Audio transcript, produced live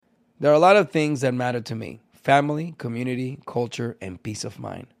There are a lot of things that matter to me: family, community, culture, and peace of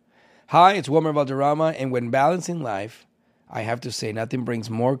mind. Hi, it's Wilmer Valderrama, and when balancing life, I have to say nothing brings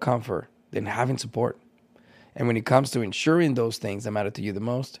more comfort than having support. And when it comes to ensuring those things that matter to you the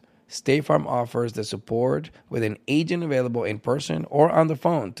most, State Farm offers the support with an agent available in person or on the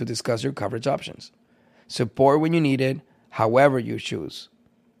phone to discuss your coverage options. Support when you need it, however you choose.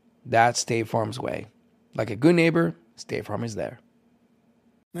 That's State Farm's way. Like a good neighbor, State Farm is there.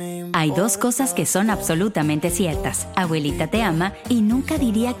 Hay dos cosas que son absolutamente ciertas. Abuelita te ama y nunca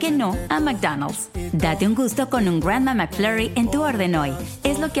diría que no a McDonald's. Date un gusto con un Grandma McFlurry en tu orden hoy.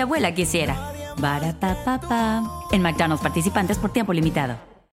 Es lo que abuela quisiera. Ba-da-pa-pa-pa. En McDonald's participantes por tiempo limitado.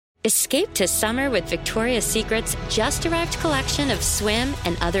 Escape to summer with Victoria's Secret's just-arrived collection of swim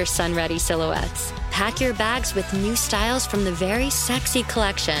and other sun-ready silhouettes. Pack your bags with new styles from the Very Sexy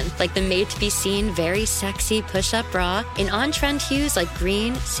collection, like the made-to-be-seen Very Sexy push-up bra in on-trend hues like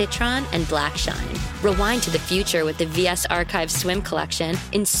green, citron, and black shine. Rewind to the future with the VS Archive swim collection,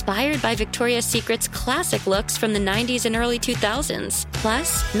 inspired by Victoria's Secret's classic looks from the 90s and early 2000s.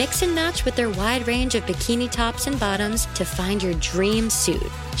 Plus, mix and match with their wide range of bikini tops and bottoms to find your dream suit.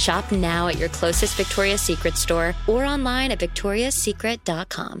 Shop now at your closest Victoria's Secret store or online at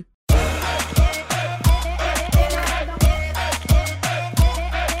victoriassecret.com.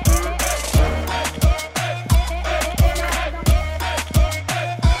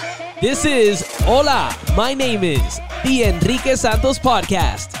 This is Hola, my name is the Enrique Santos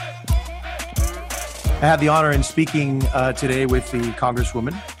Podcast. I have the honor in speaking today with the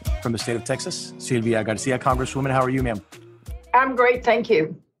Congresswoman from the state of Texas, Sylvia Garcia. Congresswoman, how are you, ma'am? I'm great, thank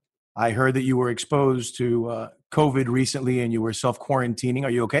you. I heard that you were exposed to COVID recently and you were self-quarantining. Are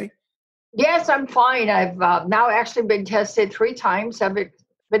you okay? Yes, I'm fine. I've now actually been tested 3 times. I've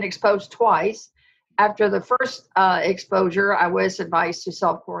been exposed twice. After the first exposure, I was advised to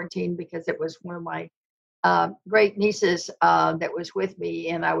self-quarantine because it was one of my great nieces that was with me,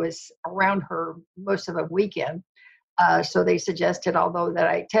 and I was around her most of a weekend. So they suggested, although that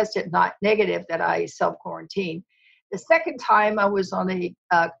I tested not negative, that I self-quarantine. The second time, I was on a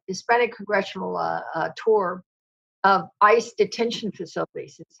Hispanic congressional tour of ICE detention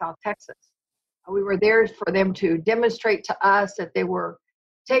facilities in South Texas. We were there for them to demonstrate to us that they were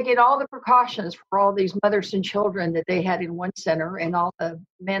taking all the precautions for all these mothers and children that they had in one center and all the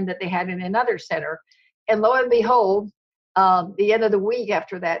men that they had in another center. And lo and behold, the end of the week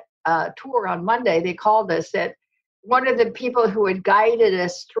after that tour on Monday, they called us that one of the people who had guided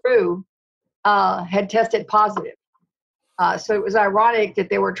us through had tested positive. So it was ironic that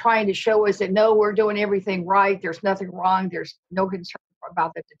they were trying to show us that, no, we're doing everything right. There's nothing wrong. There's no concern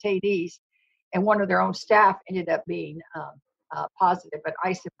about the detainees. And one of their own staff ended up being positive, an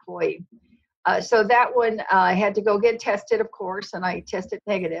ICE employee. So that one, I had to go get tested, of course, and I tested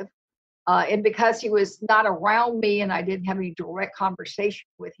negative. And because he was not around me and I didn't have any direct conversation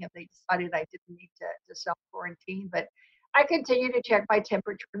with him, they decided I didn't need to self-quarantine. But I continued to check my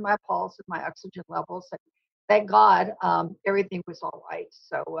temperature and my pulse and my oxygen levels. And thank God, everything was all right.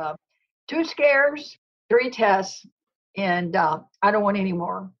 So 2 scares, 3 tests, and I don't want any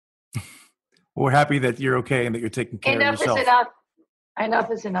more. We're happy that you're okay and that you're taking care of yourself. Enough is enough.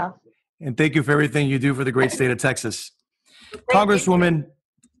 Enough is enough. And thank you for everything you do for the great state of Texas. Congresswoman,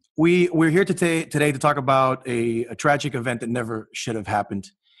 we're here today to talk about a tragic event that never should have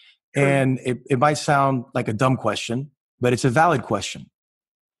happened. And it might sound like a dumb question, but it's a valid question.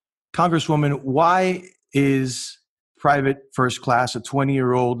 Congresswoman, why is Private First Class, a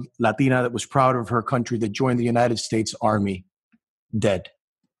 20-year-old Latina that was proud of her country that joined the United States Army, dead?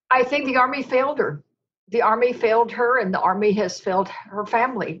 I think the Army failed her. The Army failed her, and the Army has failed her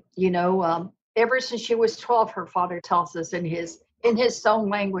family. You know, ever since she was 12, her father tells us in his own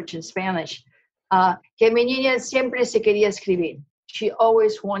language in Spanish, que mi niña siempre se quería escribir. She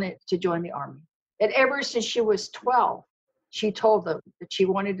always wanted to join the Army. And ever since she was 12, she told them that she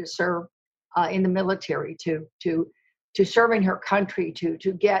wanted to serve in the military, to serving her country,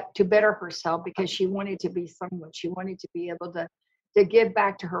 to better herself, because she wanted to be someone. She wanted to be able to give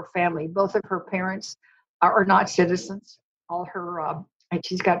back to her family. Both of her parents are not citizens. All her, and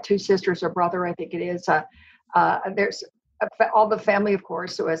she's got 2 sisters, a brother, I think it is. There's all the family, of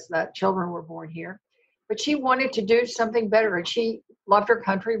course, so as the children were born here. But she wanted to do something better, and she loved her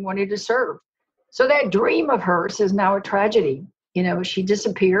country and wanted to serve. So that dream of hers is now a tragedy. You know, she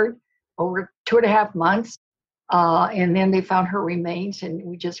disappeared over 2.5 months, and then they found her remains, and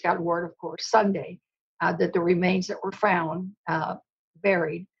we just got word, of course, Sunday, that the remains that were found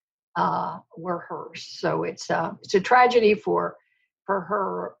buried were hers. So it's a tragedy for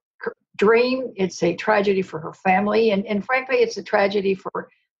her dream. It's a tragedy for her family, and frankly, it's a tragedy for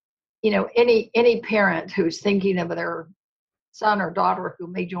any parent who's thinking of their son or daughter who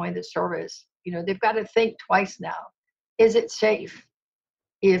may join the service, they've got to think twice now. Is it safe?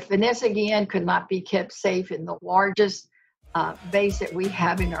 If Vanessa Guillen could not be kept safe in the largest base that we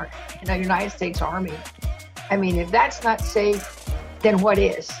have in the United States Army, I mean, if that's not safe, then what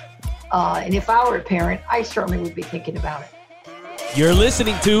is? And if I were a parent, I certainly would be thinking about it. You're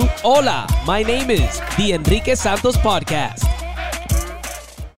listening to Hola, my name is the Enrique Santos Podcast.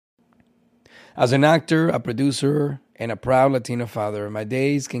 As an actor, a producer, and a proud Latino father, my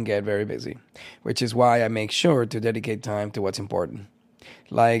days can get very busy, which is why I make sure to dedicate time to what's important,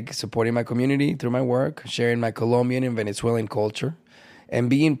 like supporting my community through my work, sharing my Colombian and Venezuelan culture, and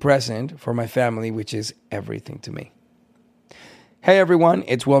being present for my family, which is everything to me. Hey everyone,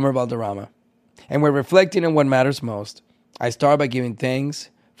 it's Wilmer Valderrama, and we're reflecting on what matters most. I start by giving thanks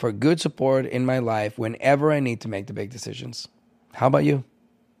for good support in my life whenever I need to make the big decisions. How about you?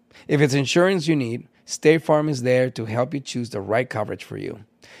 If it's insurance you need, State Farm is there to help you choose the right coverage for you.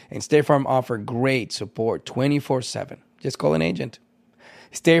 And State Farm offers great support 24/7. Just call an agent.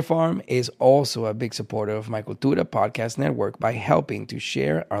 State Farm is also a big supporter of my Cultura podcast network by helping to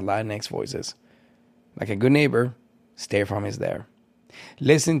share our Latinx voices. Like a good neighbor, State Farm is there.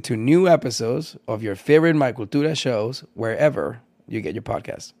 Listen to new episodes of your favorite My Cultura shows wherever you get your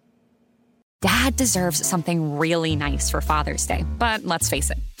podcasts. Dad deserves something really nice for Father's Day, but let's face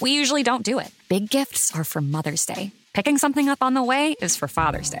it, we usually don't do it. Big gifts are for Mother's Day. Picking something up on the way is for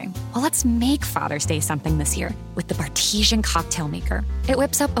Father's Day. Well, let's make Father's Day something this year with the Bartesian Cocktail Maker. It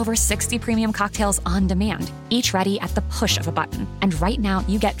whips up over 60 premium cocktails on demand, each ready at the push of a button. And right now,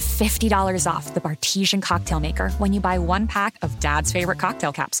 you get $50 off the Bartesian Cocktail Maker when you buy one pack of Dad's favorite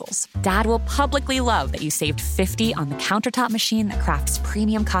cocktail capsules. Dad will publicly love that you saved $50 on the countertop machine that crafts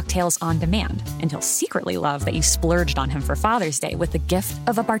premium cocktails on demand. And he'll secretly love that you splurged on him for Father's Day with the gift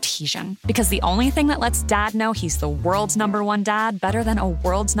of a Bartesian. Because the only thing that lets Dad know he's the world's number one dad better than a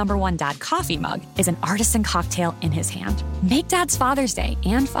world's number one dad coffee mug is an artisan cocktail in his hand. Make Dad's Father's Day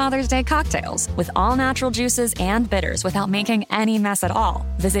and Father's Day cocktails with all natural juices and bitters without making any mess at all.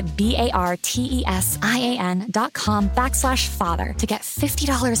 Visit BARTESIAN.com/father to get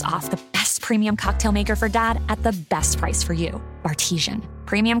 $50 off the best premium cocktail maker for Dad at the best price for you. Bartesian.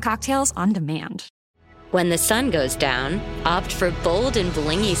 Premium cocktails on demand. When the sun goes down, opt for bold and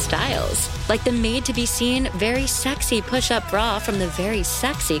blingy styles, like the made-to-be-seen, very sexy push-up bra from the Very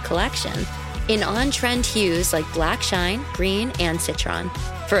Sexy collection, in on-trend hues like black shine, green, and citron.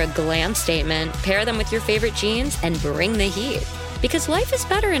 For a glam statement, pair them with your favorite jeans and bring the heat. Because life is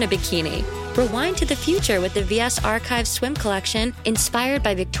better in a bikini. Rewind to the future with the VS Archive swim collection, inspired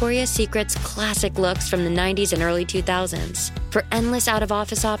by Victoria's Secret's classic looks from the 90s and early 2000s. For endless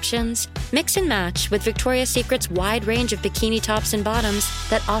out-of-office options, mix and match with Victoria's Secret's wide range of bikini tops and bottoms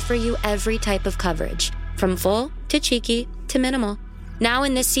that offer you every type of coverage, from full to cheeky to minimal. Now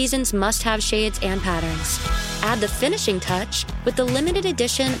in this season's must-have shades and patterns. Add the finishing touch with the limited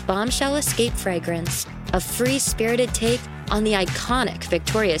edition Bombshell Escape fragrance, a free-spirited take on the iconic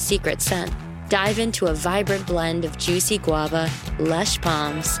Victoria's Secret scent. Dive into a vibrant blend of juicy guava, lush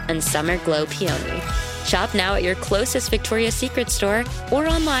palms, and summer glow peony. Shop now at your closest Victoria's Secret store or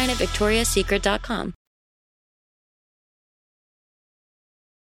online at victoriassecret.com.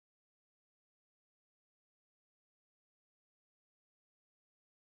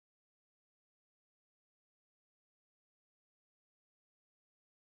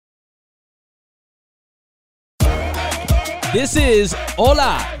 This is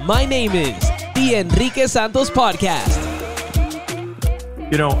Hola, my name is the Enrique Santos Podcast.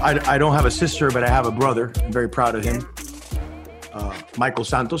 I don't have a sister, but I have a brother. I'm very proud of him. Michael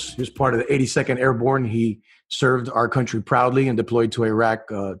Santos. He was part of the 82nd Airborne. He served our country proudly and deployed to Iraq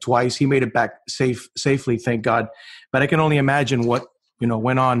twice. He made it back safely, thank God. But I can only imagine what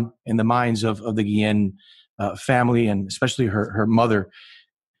went on in the minds of the Guillen family, and especially her mother.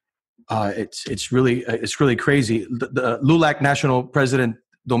 It's really crazy. The LULAC National President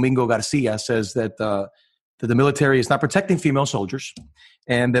Domingo Garcia says that the military is not protecting female soldiers,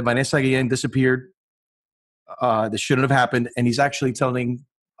 and that Vanessa Guillen disappeared. This shouldn't have happened, and he's actually telling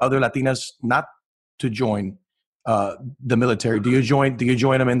other Latinas not to join the military. Do you join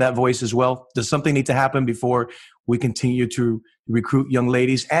them in that voice as well? Does something need to happen before we continue to recruit young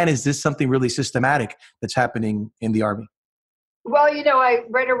ladies? And is this something really systematic that's happening in the Army? Well, I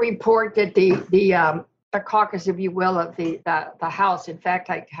read a report that the caucus, if you will, of the House. In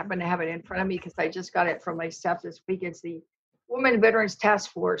fact, I happen to have it in front of me because I just got it from my staff this week. It's the Women Veterans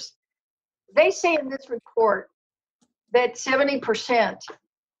Task Force. They say in this report that 70%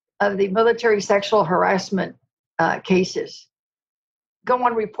 of the military sexual harassment cases go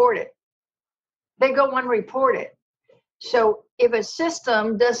unreported. They go unreported. So if a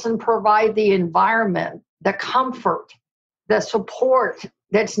system doesn't provide the environment, the comfort, the support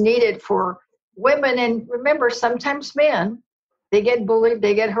that's needed for women, and remember, sometimes men, they get bullied,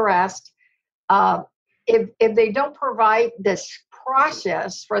 they get harassed. If they don't provide this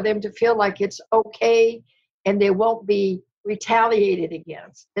process for them to feel like it's okay and they won't be retaliated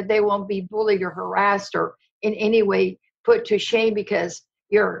against, that they won't be bullied or harassed or in any way put to shame because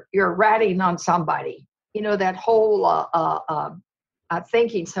you're ratting on somebody. You know, that whole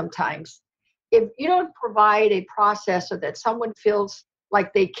thinking sometimes. If you don't provide a process so that someone feels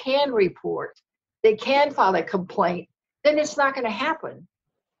like they can report, they can file a complaint, then it's not going to happen.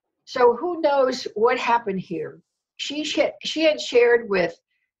 So who knows what happened here? She had shared with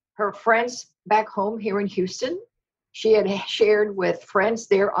her friends back home here in Houston. She had shared with friends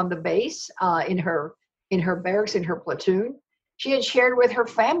there on the base, in her barracks, in her platoon. She had shared with her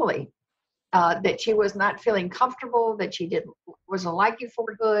family that she was not feeling comfortable, that she wasn't liking for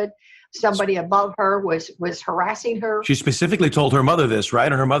good. Somebody above her was harassing her. She specifically told her mother this,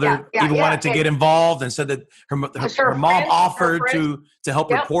 right? And her mother wanted to get involved and said that her mom offered to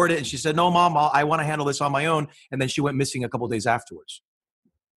help report it. And she said, no, Mom, I want to handle this on my own. And then she went missing a couple of days afterwards.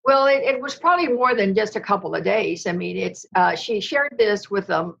 Well, it was probably more than just a couple of days. I mean, she shared this with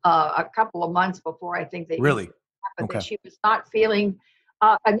them a couple of months before I think they really happened, that she was not feeling.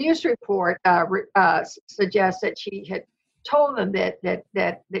 A news report suggests that she had told them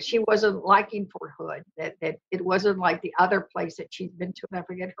that she wasn't liking Fort Hood, that it wasn't like the other place that she'd been to, and I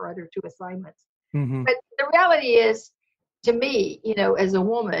forget her other 2 assignments. Mm-hmm. But the reality is, to me, you know, as a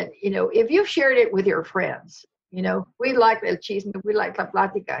woman, you know, if you've shared it with your friends, you know, we like el chisme, we like la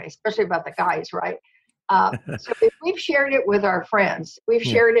plática, especially about the guys, right? So if we've shared it with our friends, we've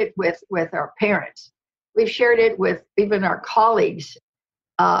shared it with our parents, we've shared it with even our colleagues,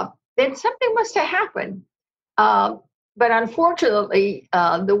 then something must have happened. But unfortunately,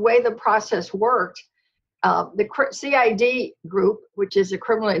 the way the process worked, the CID group, which is the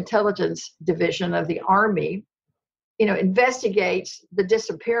Criminal Intelligence Division of the Army, you know, investigates the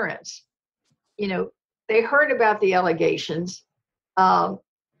disappearance. You know, they heard about the allegations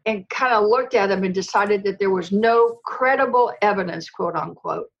and kind of looked at them and decided that there was no credible evidence, quote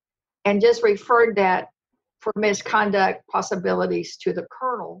unquote, and just referred that for misconduct possibilities to the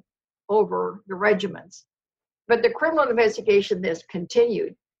colonel over the regiments. But the criminal investigation has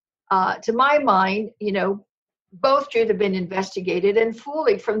continued. To my mind, you know, both should have been investigated and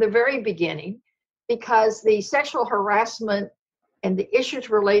fully from the very beginning, because the sexual harassment and the issues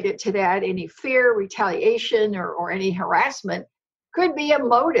related to that, any fear, retaliation, or any harassment, could be a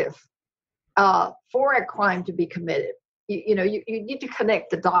motive for a crime to be committed. You know, you need to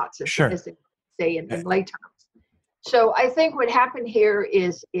connect the dots, as they say in lay terms. So I think what happened here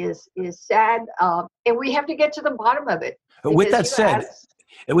is sad, and we have to get to the bottom of it. With that said,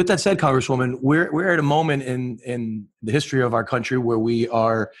 Congresswoman, we're at a moment in the history of our country where we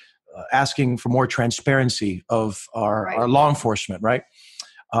are asking for more transparency of our law enforcement, right?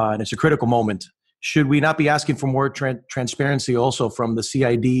 And it's a critical moment. Should we not be asking for more transparency also from the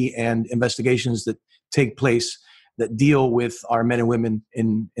CID and investigations that take place that deal with our men and women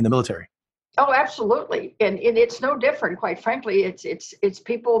in the military? Oh, absolutely. And it's no different, quite frankly. It's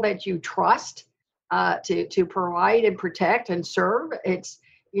people that you trust to provide and protect and serve. It's,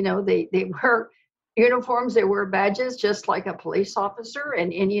 you know, they wear uniforms, they wear badges just like a police officer.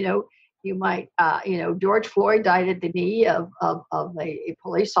 And you know, you might, you know, George Floyd died at the knee of a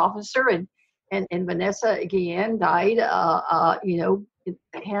police officer, and Vanessa Guillen died, you know, in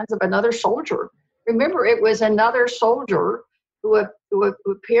the hands of another soldier. Remember, it was another soldier who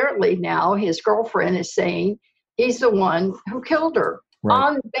apparently now his girlfriend is saying he's the one who killed her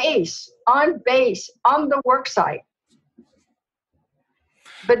on base, on the work site.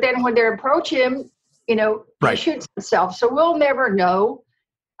 But then when they approach him, you know, he shoots himself. So we'll never know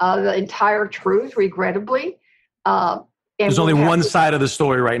the entire truth, regrettably. There's only one side of the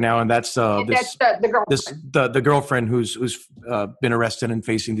story right now, and that's the girlfriend. The girlfriend who's been arrested and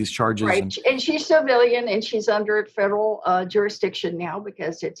facing these charges. Right, and she's civilian, and she's under federal jurisdiction now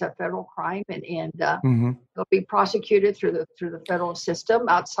because it's a federal crime, and they'll be prosecuted through the federal system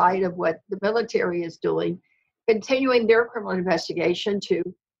outside of what the military is doing, continuing their criminal investigation to,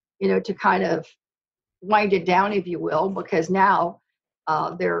 you know, to kind of wind it down, if you will, because now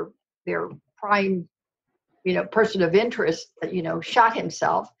their prime, you know, person of interest, you know, shot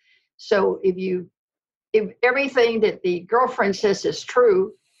himself. So if everything that the girlfriend says is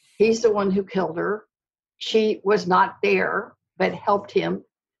true, he's the one who killed her. She was not there, but helped him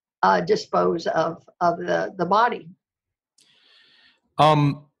dispose of the body.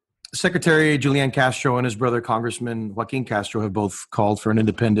 Secretary Julian Castro and his brother, Congressman Joaquin Castro, have both called for an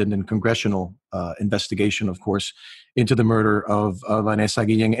independent and congressional investigation, of course, into the murder of Vanessa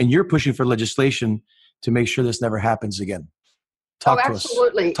Guillen. And you're pushing for legislation to make sure this never happens again. Talk to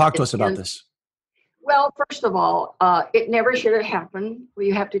us about this. Well, first of all, it never should have happened.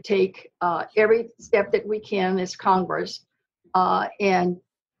 We have to take every step that we can as Congress and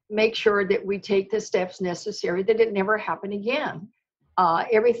make sure that we take the steps necessary that it never happen again.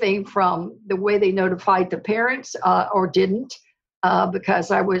 Everything from the way they notified the parents or didn't, because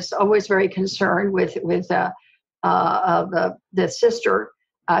I was always very concerned with the sister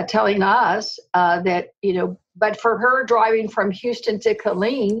telling us that, but for her driving from Houston to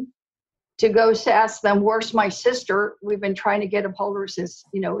Killeen to go ask them, where's my sister? We've been trying to get a hold of her since,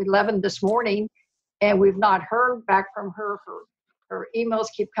 11 this morning, and we've not heard back from her. Her emails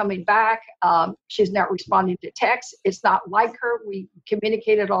keep coming back. She's not responding to texts. It's not like her. We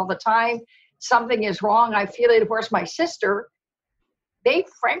communicated all the time. Something is wrong. I feel it. Where's my sister? They,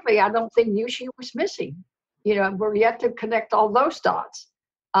 frankly, I don't think knew she was missing. We're yet to connect all those dots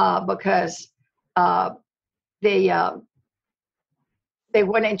because they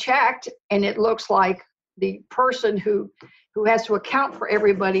went and checked, and it looks like the person who has to account for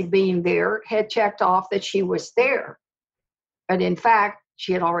everybody being there had checked off that she was there. But in fact,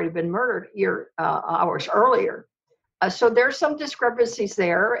 she had already been murdered hours earlier. So there's some discrepancies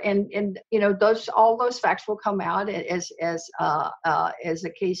there, and all those facts will come out as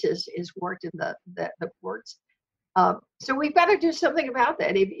the case is worked in the courts. So we've got to do something about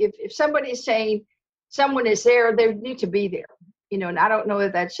that. If somebody's saying someone is there, they need to be there. And I don't know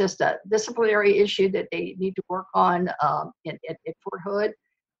if that's just a disciplinary issue that they need to work on at Fort Hood.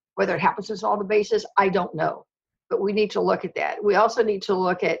 Whether it happens on all the bases, I don't know. But we need to look at that. We also need to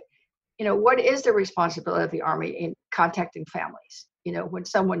look at, what is the responsibility of the Army in contacting families, when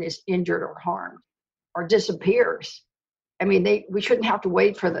someone is injured or harmed or disappears. I mean, we shouldn't have to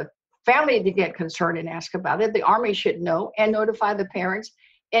wait for the family to get concerned and ask about it. The Army should know and notify the parents.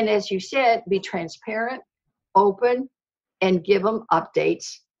 And as you said, be transparent, open, and give them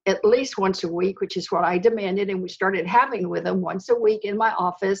updates at least once a week, which is what I demanded. And we started having with them once a week in my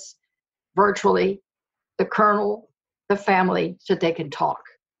office, virtually, the colonel, the family, so they can talk.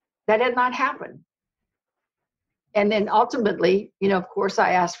 That had not happened. And then ultimately, of course,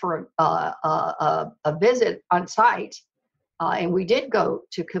 I asked for a visit on site, and we did go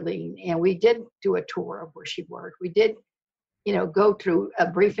to Killeen, and we did do a tour of where she worked. We did, go through a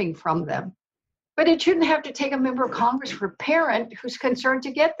briefing from them. But it shouldn't have to take a member of Congress for a parent who's concerned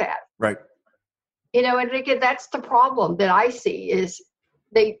to get that. Right. Enrique, that's the problem that I see is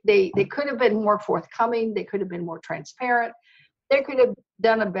they could have been more forthcoming. They could have been more transparent. They could have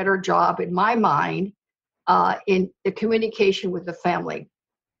done a better job, in my mind, in the communication with the family.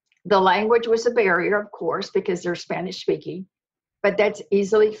 The language was a barrier, of course, because they're Spanish speaking, but that's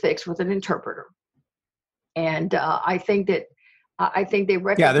easily fixed with an interpreter. And I think they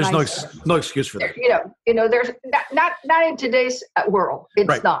recognize. Yeah, there's no excuse for that. There's not in today's world. It's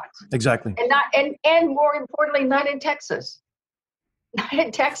right. Not Exactly. And more importantly, not in Texas. Not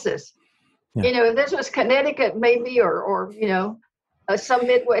in Texas. Yeah. If this was Connecticut, maybe, or some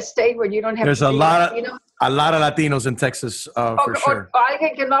Midwest state where you don't have. There's a lot of Latinos in Texas for sure. O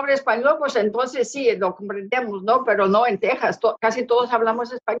alguien que no habla español, pues entonces sí lo comprendemos, ¿no? Pero no en Texas. Casi todos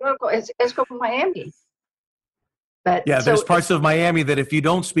hablamos español. Es como Miami. But yeah, there's parts of Miami that if you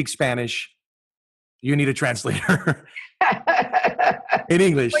don't speak Spanish, you need a translator in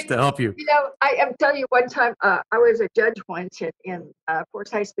English to help you. I'm telling you, one time I was a judge once, and of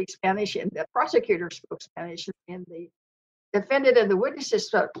course I speak Spanish, and the prosecutor spoke Spanish, and the defendant and the witnesses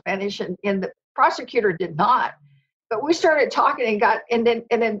spoke Spanish, and the prosecutor did not. But we started talking and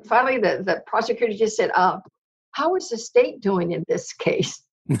then finally the prosecutor just said, "How is the state doing in this case?"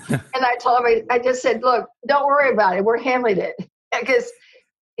 And I told him, I just said, "Look, don't worry about it. We're handling it," because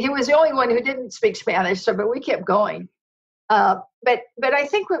he was the only one who didn't speak Spanish. But we kept going. But I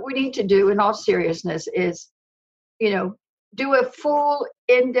think what we need to do, in all seriousness, is, do a full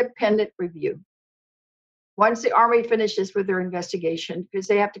independent review. Once the Army finishes with their investigation, because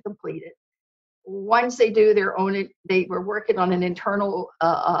they have to complete it. Once they do their own, they were working on an internal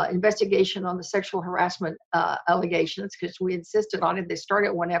investigation on the sexual harassment allegations, because we insisted on it. They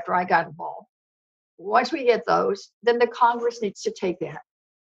started one after I got involved. Once we get those, then the Congress needs to take that,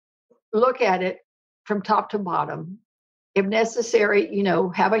 look at it from top to bottom. If necessary,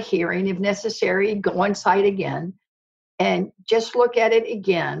 have a hearing. If necessary, go on site again and just look at it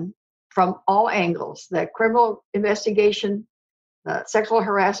again from all angles, the criminal investigation, sexual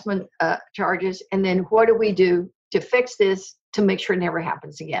harassment charges, and then what do we do to fix this to make sure it never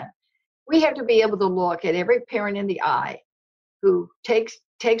happens again. We have to be able to look at every parent in the eye who takes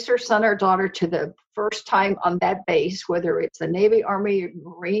their son or daughter to the first time on that base, whether it's the Navy, Army,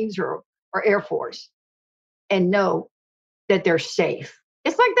 Marines, or Air Force, and know that they're safe.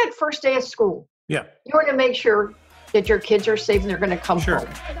 It's like that first day of school. Yeah. You want to make sure that your kids are safe and they're going to come home.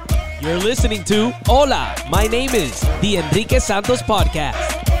 You're listening to Hola, my name is the Enrique Santos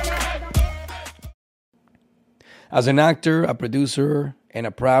Podcast. As an actor, a producer, and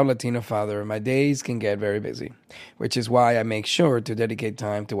a proud Latino father, my days can get very busy, which is why I make sure to dedicate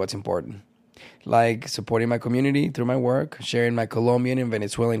time to what's important, like supporting my community through my work, sharing my Colombian and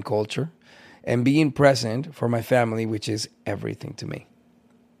Venezuelan culture, and being present for my family, which is everything to me.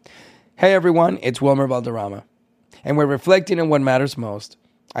 Hey everyone, it's Wilmer Valderrama, and we're reflecting on what matters most.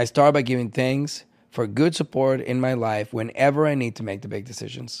 I start by giving thanks for good support in my life whenever I need to make the big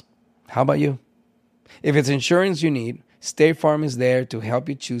decisions. How about you? If it's insurance you need, State Farm is there to help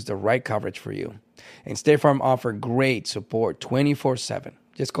you choose the right coverage for you. And State Farm offers great support 24/7.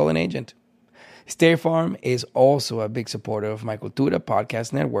 Just call an agent. State Farm is also a big supporter of my Cultura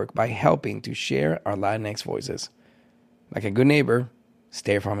podcast network by helping to share our Latinx voices. Like a good neighbor,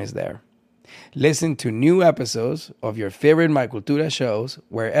 State Farm is there. Listen to new episodes of your favorite My Cultura shows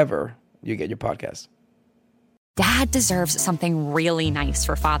wherever you get your podcasts. Dad deserves something really nice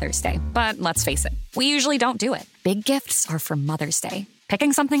for Father's Day, but let's face it, we usually don't do it. Big gifts are for Mother's Day.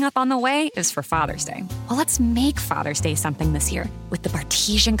 Picking something up on the way is for Father's Day. Well, let's make Father's Day something this year with the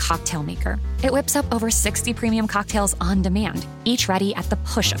Bartesian Cocktail Maker. It whips up over 60 premium cocktails on demand, each ready at the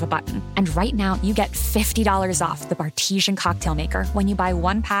push of a button. And right now, you get $50 off the Bartesian Cocktail Maker when you buy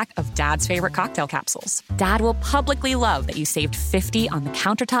one pack of Dad's favorite cocktail capsules. Dad will publicly love that you saved $50 on the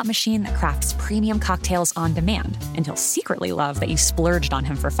countertop machine that crafts premium cocktails on demand. And he'll secretly love that you splurged on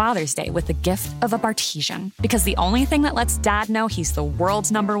him for Father's Day with the gift of a Bartesian. Because the only thing that lets Dad know he's the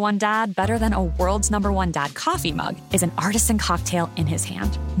world's number one dad better than a world's number one dad coffee mug is an artisan cocktail in his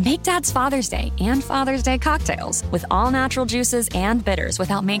hand. Make Dad's Father's Day and Father's Day cocktails with all natural juices and bitters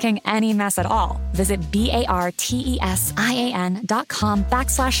without making any mess at all. Visit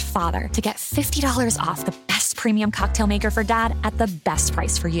BARTESIAN.com/father to get $50 off the best premium cocktail maker for Dad at the best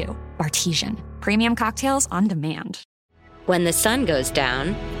price for you. Bartesian. Premium cocktails on demand. When the sun goes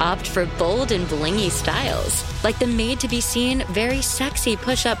down, opt for bold and blingy styles, like the made-to-be-seen, very sexy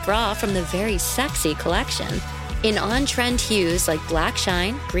push-up bra from the Very Sexy collection, in on-trend hues like black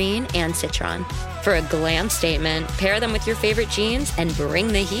shine, green, and citron. For a glam statement, pair them with your favorite jeans and bring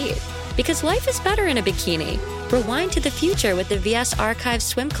the heat. Because life is better in a bikini. Rewind to the future with the VS Archives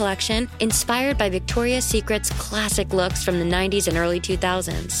swim collection, inspired by Victoria's Secret's classic looks from the 90s and early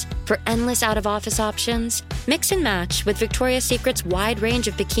 2000s. For endless out-of-office options, mix and match with Victoria's Secret's wide range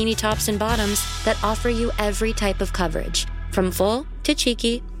of bikini tops and bottoms that offer you every type of coverage, from full to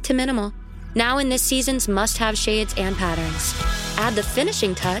cheeky to minimal. Now in this season's must-have shades and patterns. Add the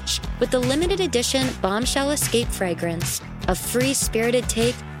finishing touch with the limited edition Bombshell Escape fragrance, a free-spirited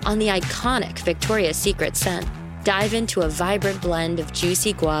take on the iconic Victoria's Secret scent. Dive into a vibrant blend of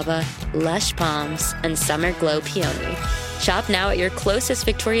juicy guava, lush palms, and summer glow peony. Shop now at your closest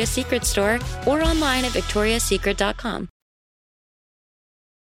Victoria's Secret store or online at victoriassecret.com.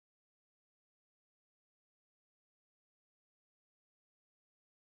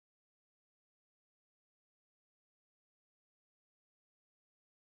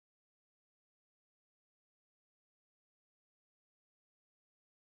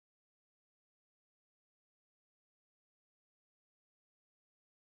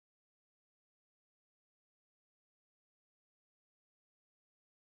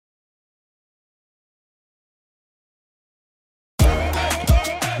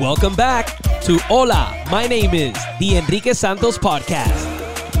 Welcome back to Hola, my name is the Enrique Santos Podcast.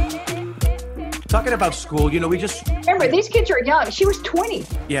 Talking about school, we just... Remember, these kids are young. She was 20.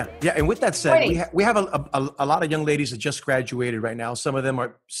 Yeah. And with that said, we have a lot of young ladies that just graduated right now. Some of them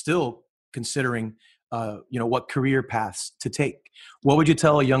are still considering, what career paths to take. What would you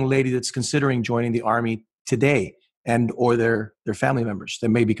tell a young lady that's considering joining the Army today and or their family members that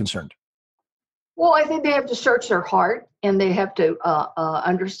may be concerned? Well, I think they have to search their heart, and they have to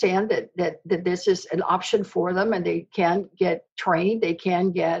understand that this is an option for them, and they can get trained. They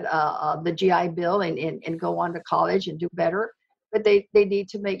can get the GI Bill and go on to college and do better. But they need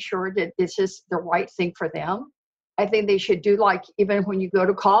to make sure that this is the right thing for them. I think they should do, like, even when you go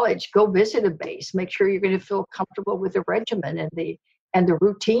to college, go visit a base. Make sure you're going to feel comfortable with the regimen and the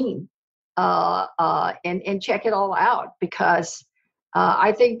routine, and check it all out, because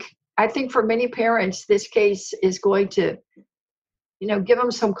I think for many parents, this case is going to, give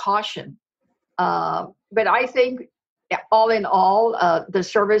them some caution. But I think all in all, the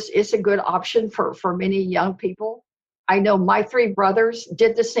service is a good option for many young people. I know my 3 brothers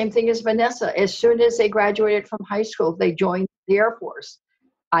did the same thing as Vanessa. As soon as they graduated from high school, they joined the Air Force.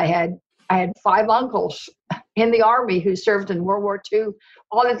 I had 5 uncles in the Army who served in World War II,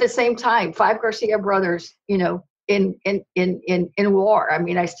 all at the same time. 5 Garcia brothers, in war. I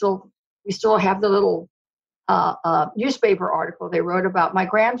mean, we still have the little newspaper article they wrote about my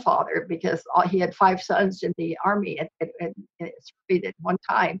grandfather, because he had 5 sons in the Army at one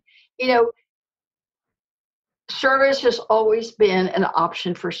time. Service has always been an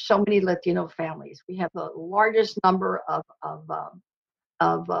option for so many Latino families. We have the largest number of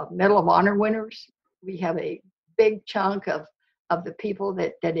Medal of Honor winners. We have a big chunk of the people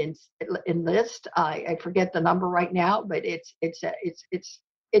that enlist. I forget the number right now, but it's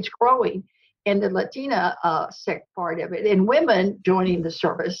growing. And the Latina part of it, and women joining the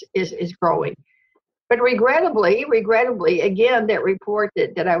service is growing. But regrettably, again, that report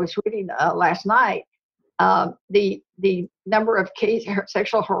that I was reading last night, the number of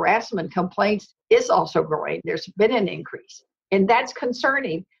sexual harassment complaints is also growing. There's been an increase, and that's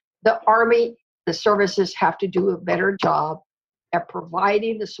concerning. The Army, the services have to do a better job at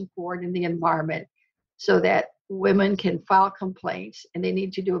providing the support in the environment so that women can file complaints, and they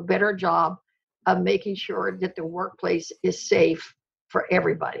need to do a better job of making sure that the workplace is safe for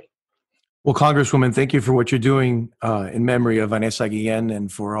everybody. Well, Congresswoman, thank you for what you're doing in memory of Vanessa Guillen,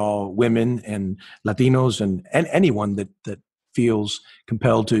 and for all women and Latinos and anyone that feels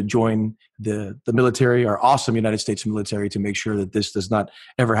compelled to join the military, our awesome United States military, to make sure that this does not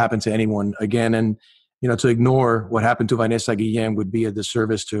ever happen to anyone again. And, to ignore what happened to Vanessa Guillen would be a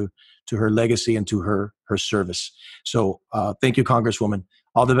disservice to her legacy and to her service. So thank you, Congresswoman.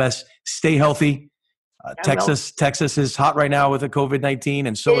 All the best. Stay healthy. Texas is hot right now with the COVID-19,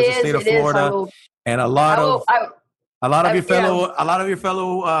 and so is the state of Florida. And a lot of your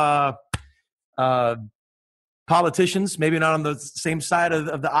fellow politicians, maybe not on the same side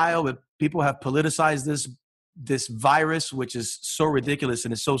of the aisle, but people have politicized this virus, which is so ridiculous,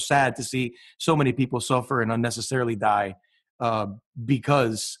 and it's so sad to see so many people suffer and unnecessarily die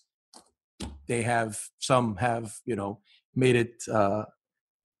because some have made it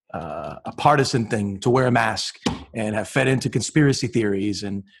a partisan thing to wear a mask, and have fed into conspiracy theories.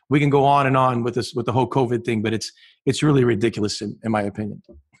 And we can go on and on with the whole COVID thing, but it's really ridiculous in my opinion.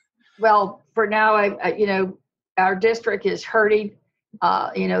 Well, for now, our district is hurting.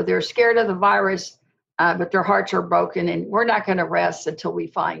 They're scared of the virus, but their hearts are broken, and we're not going to rest until we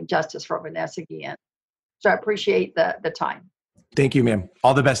find justice for Vanessa Guillen. So I appreciate the time. Thank you, ma'am.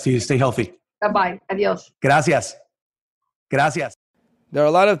 All the best to you. Stay healthy. Bye-bye. Adios. Gracias. There are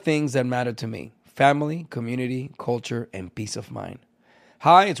a lot of things that matter to me: family, community, culture, and peace of mind.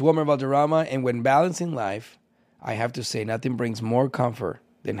 Hi, it's Wilmer Valderrama, and when balancing life, I have to say nothing brings more comfort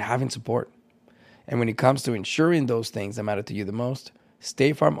than having support. And when it comes to ensuring those things that matter to you the most,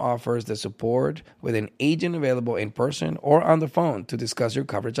 State Farm offers the support with an agent available in person or on the phone to discuss your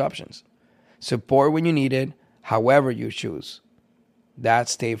coverage options. Support when you need it, however you choose.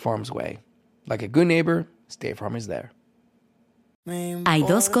 That's State Farm's way. Like a good neighbor, State Farm is there. Hay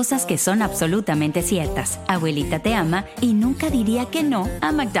 2 cosas que son absolutamente ciertas. Abuelita te ama y nunca diría que no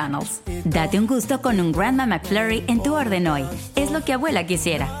a McDonald's. Date un gusto con un Grandma McFlurry en tu orden hoy. Es lo que abuela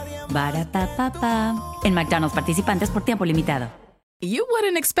quisiera. Ba-da-pa-pa-pa. En McDonald's participantes por tiempo limitado. You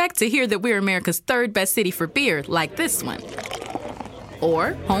wouldn't expect to hear that we're America's 3rd best city for beer like this one.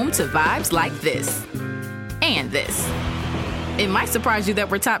 Or home to vibes like this. And this. It might surprise you that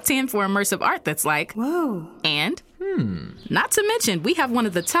we're top 10 for immersive art that's like, whoa. And not to mention, we have one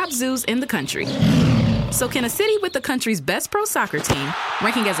of the top zoos in the country. So can a city with the country's best pro soccer team,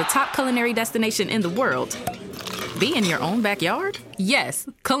 ranking as a top culinary destination in the world, be in your own backyard? Yes,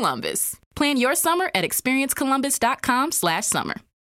 Columbus. Plan your summer at experiencecolumbus.com/summer.